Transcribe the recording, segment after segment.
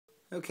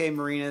Okay,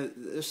 Marina,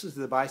 this is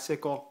the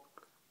bicycle.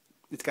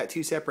 It's got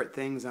two separate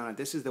things on it.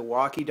 This is the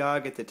walkie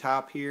dog at the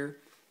top here.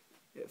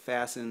 It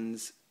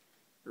fastens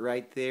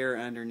right there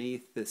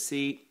underneath the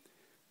seat.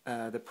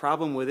 The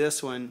problem with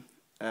this one,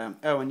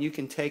 and you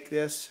can take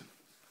this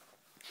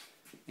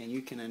and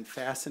you can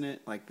unfasten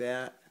it like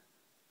that.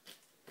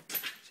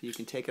 So you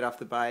can take it off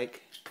the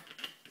bike.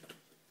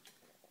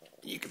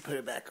 You can put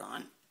it back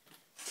on.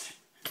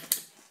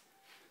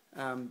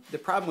 The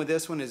problem with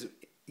this one is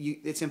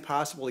it's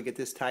impossible to get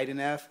this tight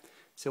enough.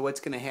 So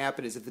what's going to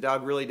happen is if the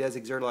dog really does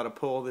exert a lot of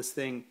pull, this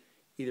thing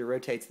either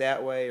rotates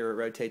that way or it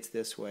rotates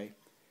this way.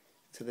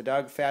 So the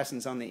dog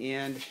fastens on the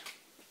end.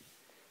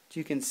 As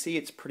you can see,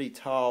 it's pretty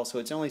tall, so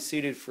it's only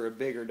suited for a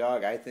bigger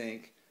dog, I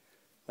think,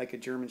 like a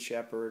German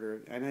Shepherd,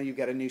 or I know you've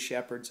got a new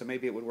Shepherd, so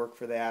maybe it would work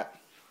for that.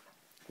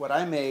 What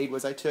I made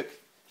was I took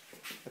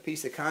a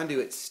piece of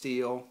conduit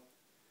steel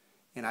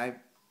and I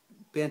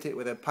bent it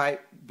with a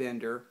pipe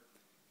bender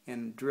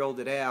and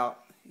drilled it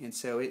out, and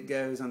so it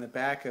goes on the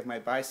back of my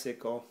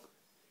bicycle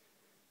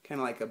kind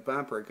of like a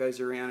bumper. It goes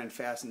around and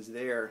fastens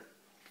there.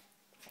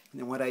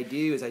 And then what I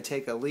do is I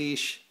take a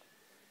leash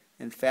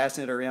and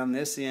fasten it around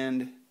this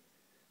end.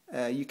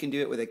 You can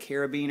do it with a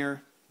carabiner,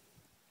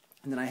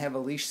 and then I have a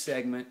leash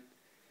segment,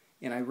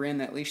 and I ran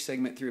that leash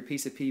segment through a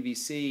piece of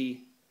PVC,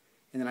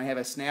 and then I have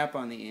a snap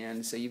on the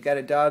end. So you've got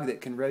a dog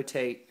that can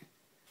rotate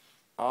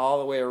all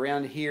the way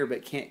around here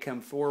but can't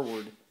come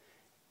forward.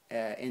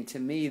 And to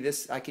me,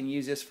 I can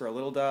use this for a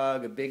little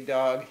dog, a big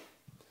dog,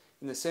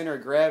 and the center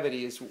of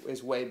gravity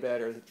is way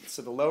better.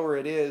 So the lower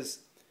it is,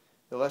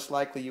 the less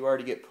likely you are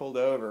to get pulled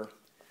over.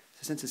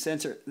 So since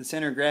the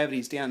center of gravity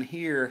is down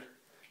here,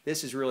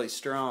 this is really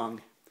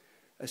strong.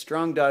 A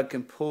strong dog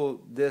can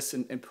pull this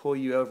and pull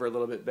you over a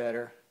little bit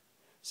better.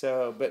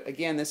 So, but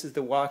again, this is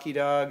the walkie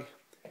dog,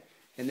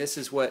 and this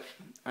is what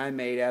I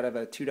made out of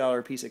a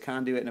 $2 piece of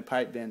conduit and a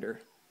pipe bender.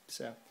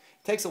 So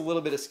it takes a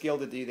little bit of skill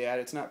to do that.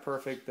 It's not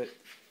perfect, but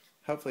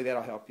hopefully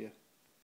that'll help you.